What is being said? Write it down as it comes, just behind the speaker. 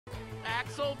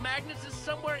Axel. Magnes is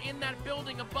somewhere in that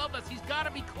building above us. He's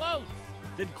gotta be close.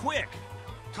 Then quick,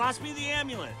 toss me the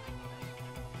amulet.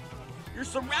 You're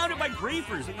surrounded by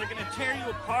griefers and they're gonna tear you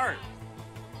apart.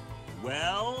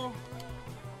 Well...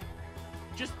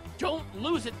 Just don't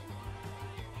lose it.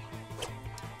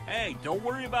 Hey, don't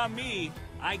worry about me.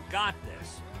 I got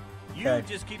this. You Okay.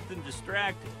 just keep them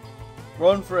distracted.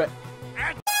 Run for it.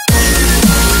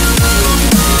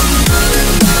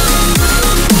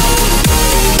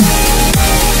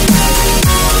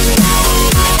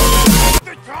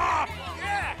 The top!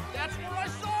 Yeah, that's where I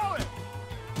saw it!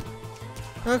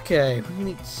 Okay, we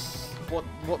need... What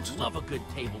Love a good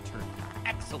table turn.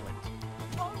 Excellent.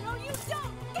 Oh, no, you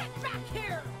don't! Get back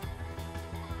here!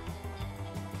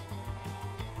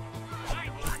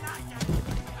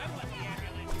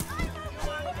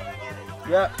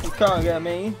 Yeah, you can't get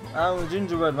me. I'm a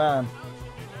gingerbread man.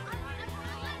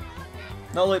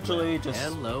 Not literally, just...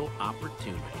 Hello,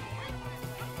 opportunity.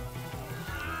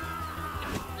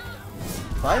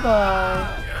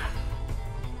 Bye-bye.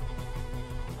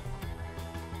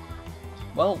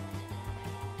 Well,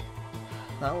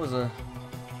 that was a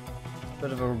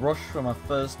bit of a rush for my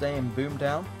first day in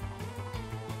Boomtown.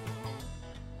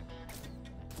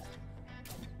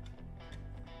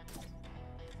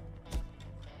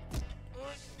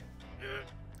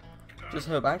 Just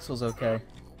hope Axel's okay.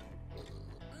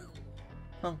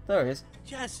 Oh, there he is.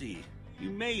 Jesse, you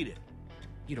made it.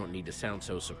 You don't need to sound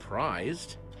so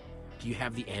surprised. Do you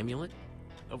have the amulet?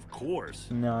 Of course.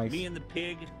 Nice. Me and the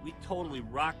pig, we totally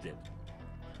rocked it.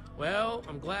 Well,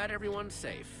 I'm glad everyone's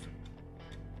safe.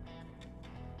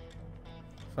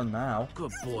 For now.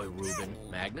 Good boy, Reuben.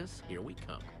 Magnus, here we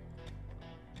come.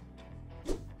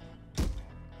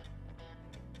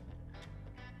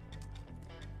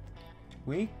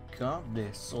 We got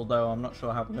this, although I'm not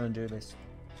sure how we're going to do this.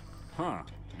 Huh.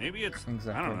 Maybe it's, I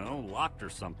Exactly. don't know, locked or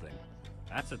something.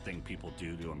 That's a thing people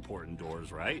do to important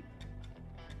doors, right?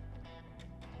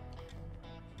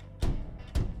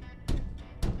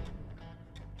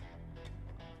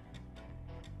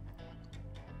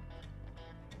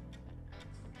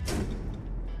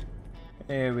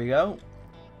 Here we go.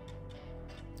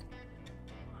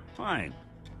 Fine.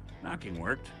 Knocking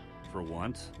worked. For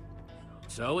once.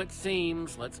 So it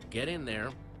seems. Let's get in there.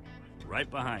 Right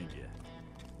behind you.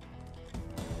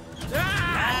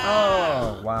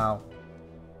 Oh, wow.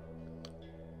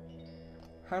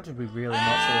 How did we really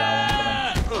not see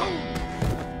that one coming?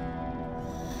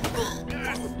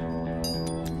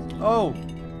 Oh!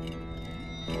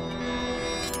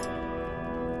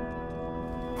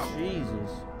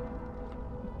 Jesus.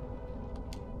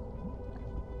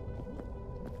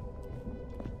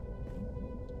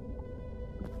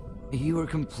 You are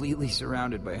completely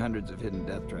surrounded by hundreds of hidden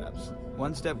death traps.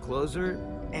 One step closer,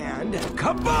 and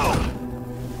kaboom!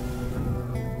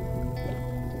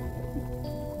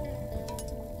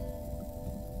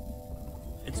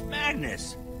 It's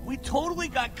Magnes! We totally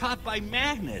got caught by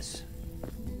Magnes!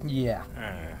 Yeah.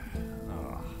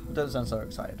 Oh, Doesn't sound so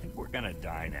excited. we're gonna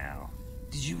die now.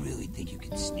 Did you really think you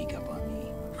could sneak up on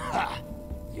me? Ha!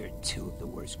 You're two of the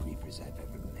worst griefers I've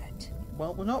ever met.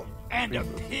 Well, we're not. And a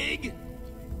pig?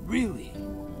 Really?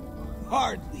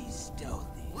 Hardly stealthy.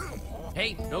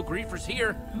 Hey, no griefers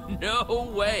here.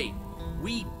 No way.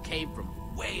 We came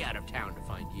from way out of town to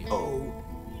find you. Oh,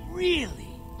 really?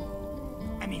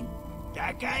 I mean,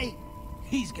 that guy?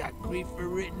 He's got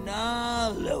griefer written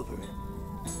all over him.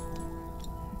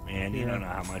 Man, you don't know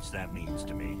how much that means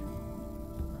to me.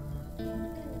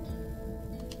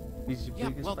 He's your Yeah,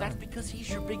 biggest well, fan. that's because he's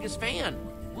your biggest fan.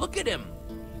 Look at him.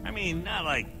 I mean, not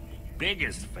like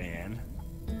biggest fan.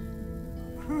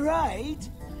 Right?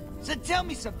 So tell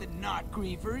me something, not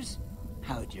griefers.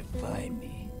 How'd you find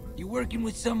me? You working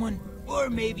with someone? Or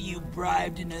maybe you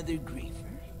bribed another griefer?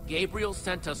 Gabriel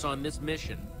sent us on this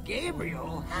mission.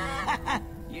 Gabriel?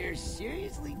 You're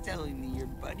seriously telling me you're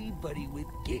buddy-buddy with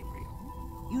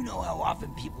Gabriel? You know how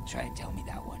often people try and tell me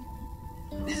that one.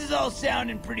 This is all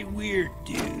sounding pretty weird,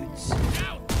 dudes.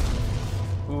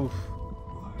 Oof.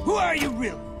 Who are you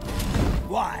really?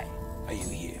 Why are you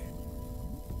here?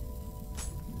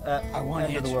 I want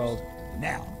End of the answers. world.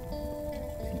 Now.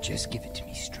 And just give it to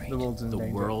me straight. The world's in The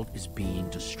danger. world is being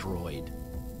destroyed.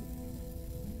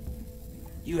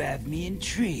 You have me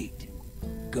intrigued.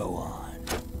 Go on.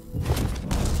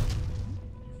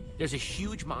 There's a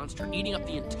huge monster eating up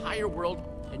the entire world,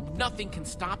 and nothing can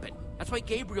stop it. That's why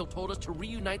Gabriel told us to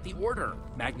reunite the Order.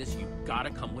 Magnus, you gotta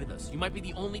come with us. You might be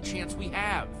the only chance we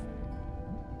have.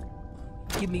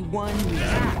 Give me one reason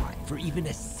why, for even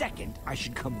a second, I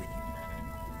should come with you.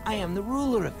 I am the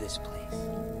ruler of this place.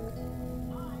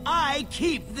 I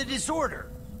keep the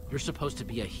disorder. You're supposed to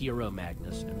be a hero,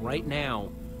 Magnus, and right now,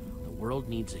 the world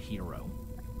needs a hero.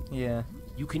 Yeah.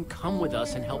 You can come with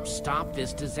us and help stop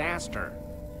this disaster.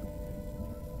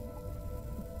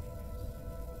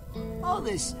 All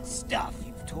this stuff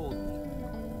you've told me,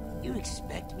 you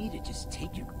expect me to just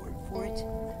take your word for it?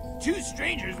 Two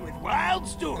strangers with wild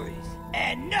stories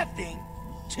and nothing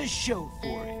to show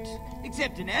for it.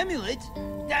 Except an amulet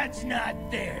that's not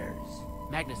theirs.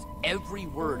 Magnus, every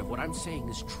word of what I'm saying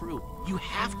is true. You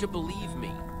have to believe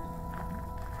me.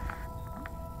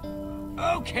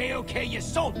 Okay, you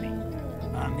sold me.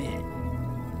 I'm in.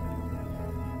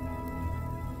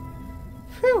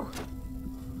 Phew.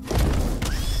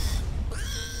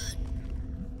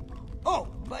 Oh,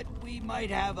 but we might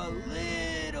have a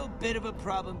little bit of a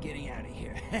problem getting out of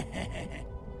here.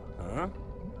 Huh?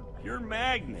 You're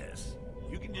Magnes.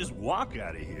 You can just walk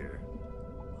out of here.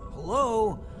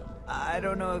 Hello? I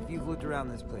don't know if you've looked around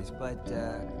this place, but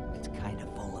it's kind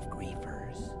of full of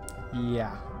griefers.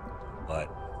 Yeah. But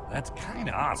that's kind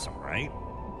of awesome, right?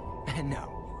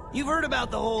 No. You've heard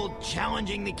about the whole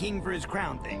challenging the king for his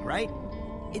crown thing, right?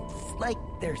 It's like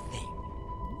their thing.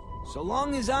 So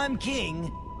long as I'm king,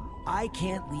 I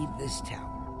can't leave this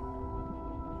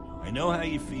tower. I know how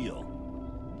you feel.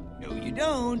 No, you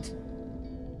don't.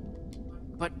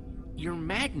 But you're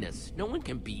Magnus. No one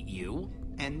can beat you.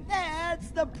 And that's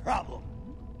the problem.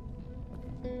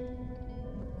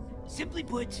 Simply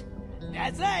put,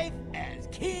 that's life as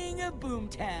king of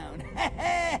Boomtown.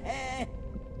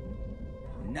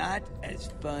 Not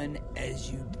as fun as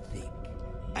you'd think.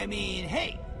 I mean,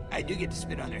 hey, I do get to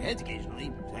spit on their heads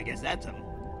occasionally, so I guess that's something.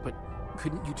 But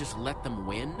couldn't you just let them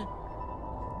win?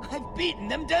 I've beaten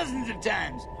them dozens of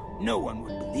times. No one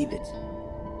would believe it.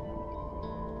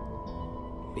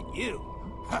 But you,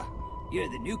 you're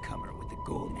the newcomer with the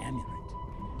golden amulet.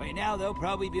 By now, there'll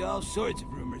probably be all sorts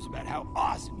of rumors about how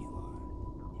awesome you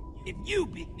are. If you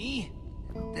beat me,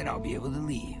 then I'll be able to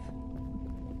leave.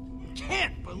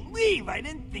 Can't believe I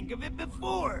didn't think of it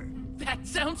before. That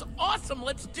sounds awesome.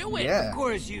 Let's do it. Yeah. Of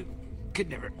course, you could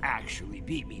never actually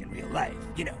beat me in real life.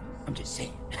 You know, I'm just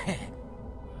saying.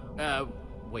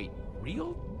 Wait,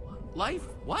 real life?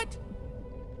 What?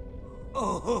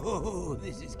 Oh,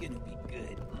 this is gonna be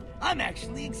good. I'm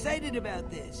actually excited about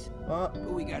this. What?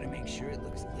 But we gotta make sure it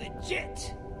looks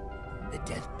legit. The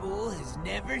Death Bowl has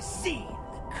never seen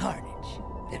the carnage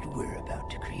that we're about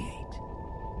to create.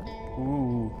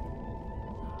 Ooh.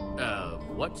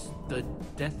 What's the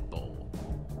Death Bowl?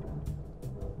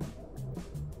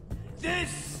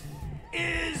 This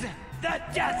is the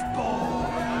Death Bowl!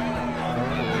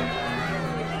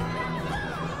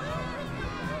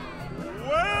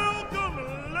 Welcome,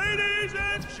 ladies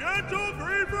and gentle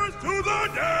griefers, to the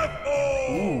Death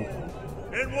Bowl! Ooh.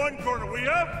 In one corner, we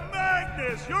have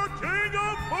Magnes, your king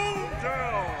of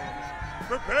Boomtown,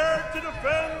 prepared to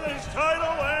defend his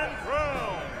title and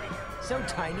crown. So,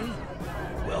 Tiny,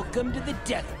 welcome to the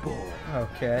Death Bowl.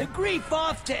 Okay. The grief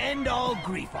off to end all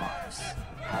grief offs.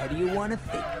 How do you want to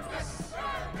think of this?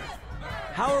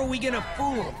 How are we gonna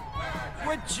fool them?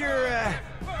 What's your,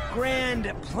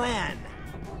 grand plan?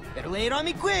 Better lay it on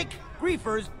me quick.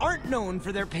 Griefers aren't known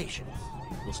for their patience.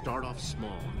 We'll start off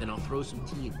small, then I'll throw some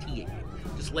TNT at you.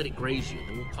 Just let it graze you,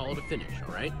 then we'll call it a finish,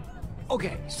 all right?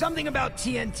 Okay, something about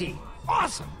TNT.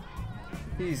 Awesome!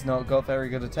 He's not got very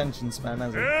good attention span,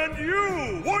 has he? And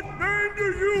you, what name do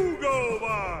you go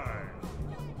by?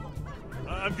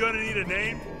 I'm gonna need a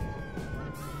name.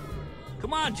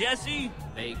 Come on, Jesse.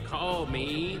 They call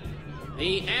me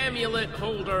the Amulet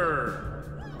Holder.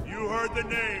 You heard the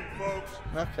name, folks.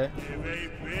 Okay. Give a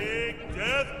big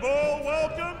Death Bowl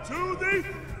welcome to the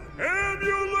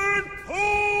Amulet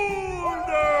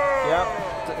Holder! Yep,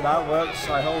 that works.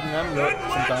 I hold an amulet Then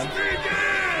let's sometimes.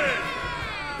 begin!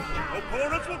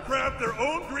 Opponents will craft their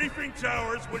own griefing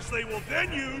towers, which they will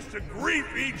then use to grief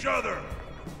each other.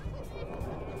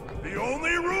 The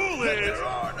only rule is... There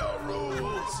are no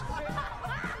rules!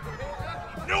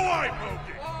 No eye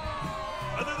poking!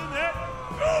 Other than that,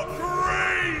 go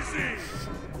crazy!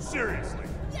 Seriously.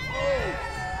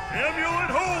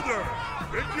 Amulet Holder,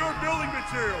 pick your building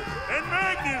material. And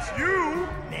Magnes, you...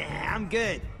 Nah, I'm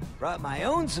good. Brought my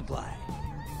own supply.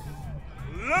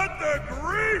 Let the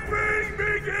griefing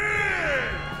begin!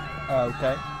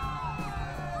 Okay.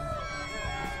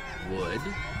 Wood,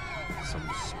 some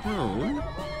stone,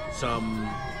 some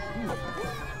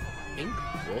ink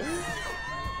wool.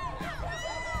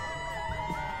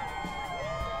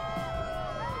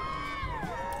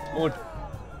 Wood.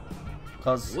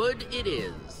 Because Wood it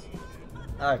is.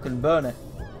 I can burn it,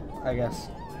 I guess.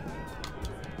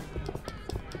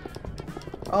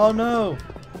 Oh no!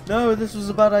 No, this was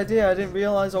a bad idea. I didn't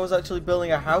realize I was actually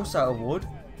building a house out of wood.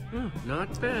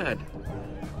 Not bad.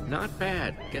 Not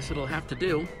bad. Guess it'll have to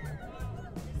do.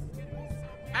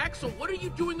 Axel, what are you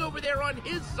doing over there on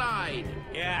his side?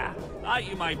 Yeah, thought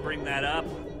you might bring that up.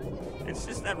 It's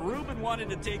just that Ruben wanted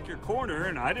to take your corner,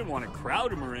 and I didn't want to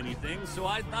crowd him or anything, so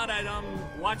I thought I'd,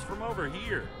 watch from over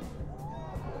here.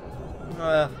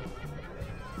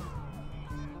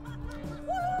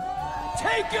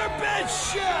 Take your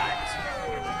best shot!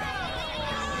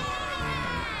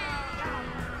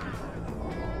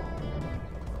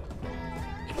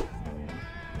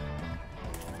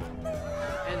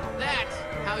 And that's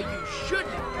how you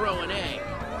shouldn't throw an egg.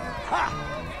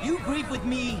 Ha! You grief with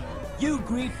me, you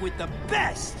grief with the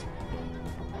best!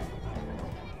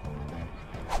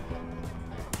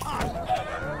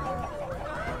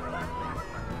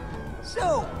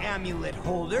 So, amulet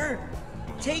holder,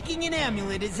 taking an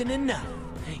amulet isn't enough.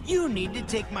 You need to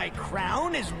take my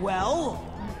crown as well?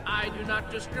 I do not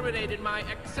discriminate in my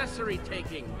accessory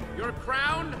taking. Your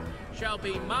crown shall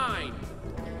be mine.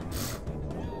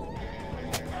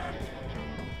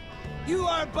 You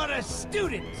are but a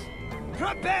student.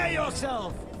 Prepare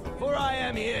yourself, for I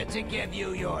am here to give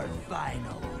you your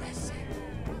final lesson.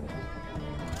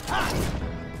 Ha!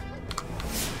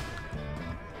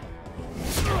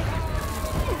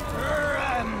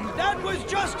 That was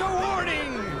just a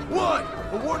warning! What?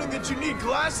 A warning that you need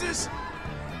glasses?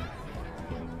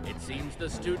 It seems the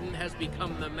student has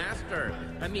become the master,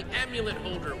 and the amulet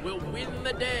holder will win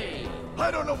the day.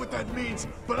 I don't know what that means,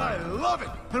 but I love it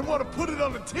and want to put it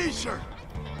on a t-shirt.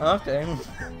 Okay.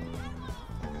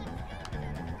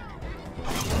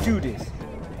 Do this.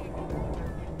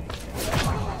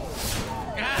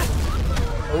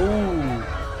 Oh.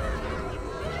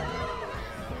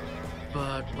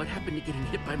 But what happened to getting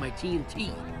hit by my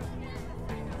TNT?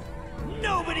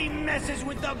 Nobody messes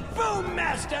with the Boom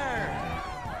Master!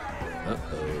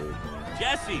 Uh-oh.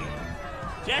 Jesse!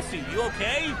 Jesse, you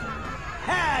okay?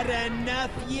 Had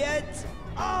enough yet?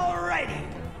 Alrighty.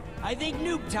 I think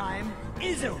noob time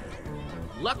is over.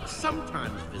 Luck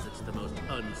sometimes visits the most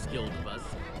unskilled of us,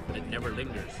 but it never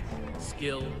lingers.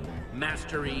 Skill,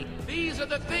 mastery, these are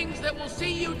the things that will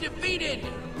see you defeated!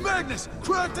 Magnus,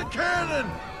 crack the cannon!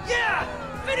 Yeah!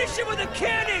 Finish it with a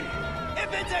cannon!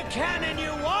 If it's a cannon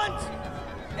you want,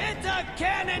 it's a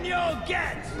cannon you'll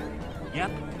get!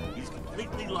 Yep, he's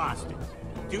completely lost it.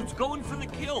 Dude's going for the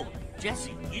kill.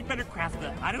 Jesse, you'd better craft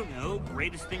the, I don't know,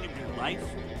 greatest thing of your life.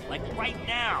 Like right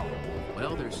now.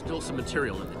 Well, there's still some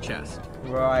material in the chest.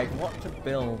 Right, what to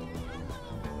build?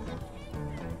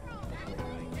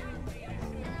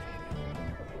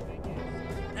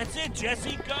 That's it,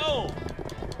 Jesse, go!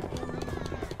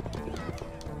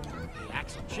 Hey,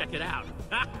 Axel, check it out.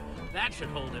 Ha! That should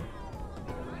hold him.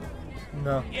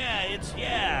 No. Yeah,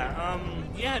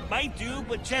 yeah, it might do,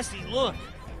 but Jesse, look.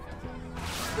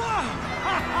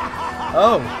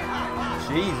 Oh.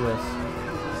 Jesus.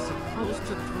 He's supposed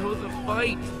to throw the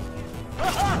fight.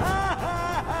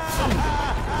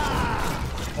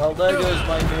 Well, there goes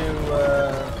my new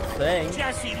thing.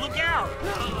 Jesse, look out!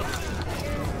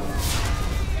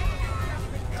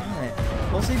 Damn it.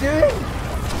 What's he doing?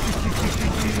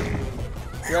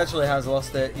 He actually has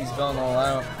lost it. He's gone all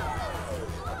out.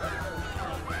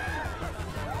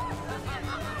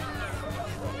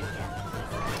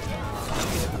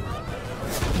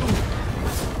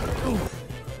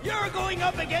 You're going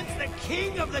up against the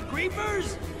king of the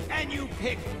Griefers, and you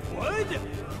pick wood?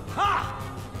 Ha!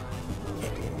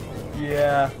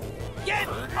 Yeah. Get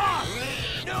off!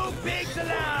 No pigs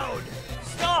allowed!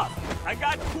 Stuff! I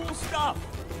got cool stuff.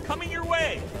 Coming your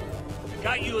way.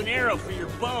 Got you an arrow for your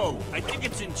bow. I think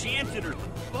it's enchanted or...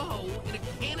 Bow in a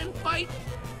cannon fight?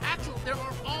 Axel, there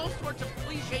are all sorts of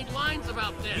cliched lines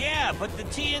about this. Yeah, but the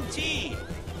TNT.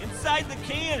 Inside the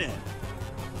cannon.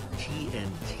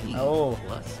 TNT Oh.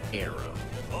 plus arrow.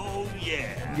 Oh,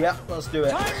 yeah. Yeah, let's do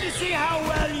it. Time to see how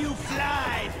well you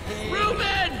fly, pig!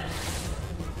 Ruben!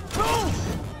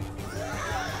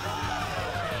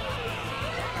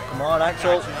 Come on,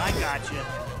 Axel. I got you.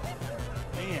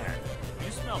 Man,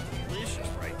 you smell delicious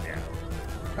right now.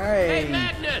 Hey, Hey.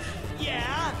 Magnes!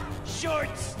 Yeah?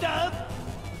 Short stuff?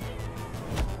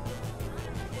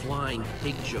 Flying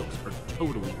pig jokes are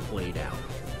totally played out.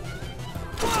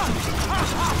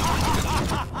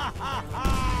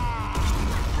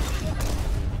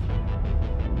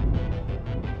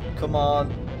 Come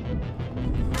on.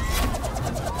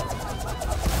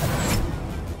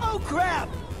 Oh, crap!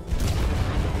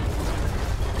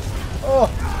 Oh.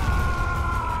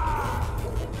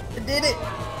 I did it.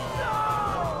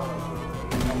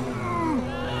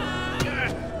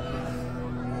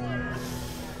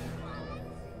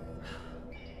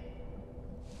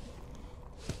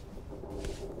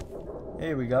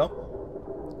 Here we go.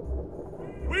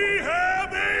 We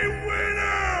have a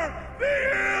winner! The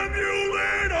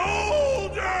amulet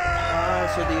holder!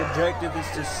 Ah, so the objective is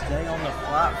to stay on the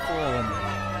platform.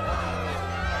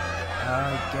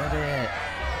 I get it.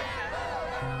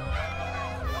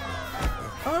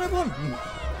 Oh, I won.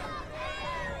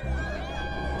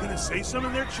 Gonna say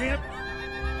something there, champ?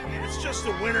 It's just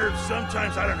the winner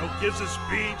sometimes, I don't know, gives a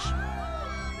speech.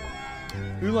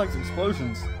 Who likes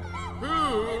explosions?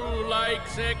 Who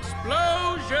likes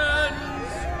explosions?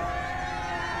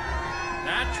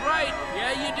 That's right,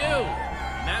 yeah you do.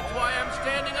 And that's why I'm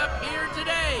standing up here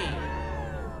today.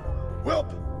 Well,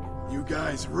 you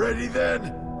guys ready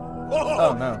then?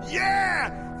 Oh, no.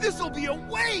 Yeah! This'll be a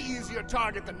way easier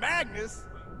target than Magnes.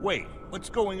 Wait, what's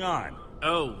going on?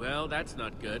 Oh, well, that's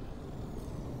not good.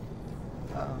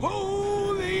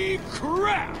 Holy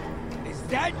crap! Is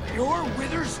that your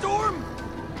Witherstorm?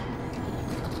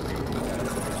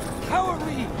 How are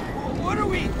we? What are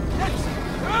we? That's...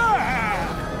 Ah!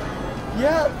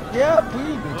 Yeah, we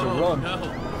need to run. No.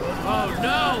 Oh,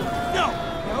 no! No!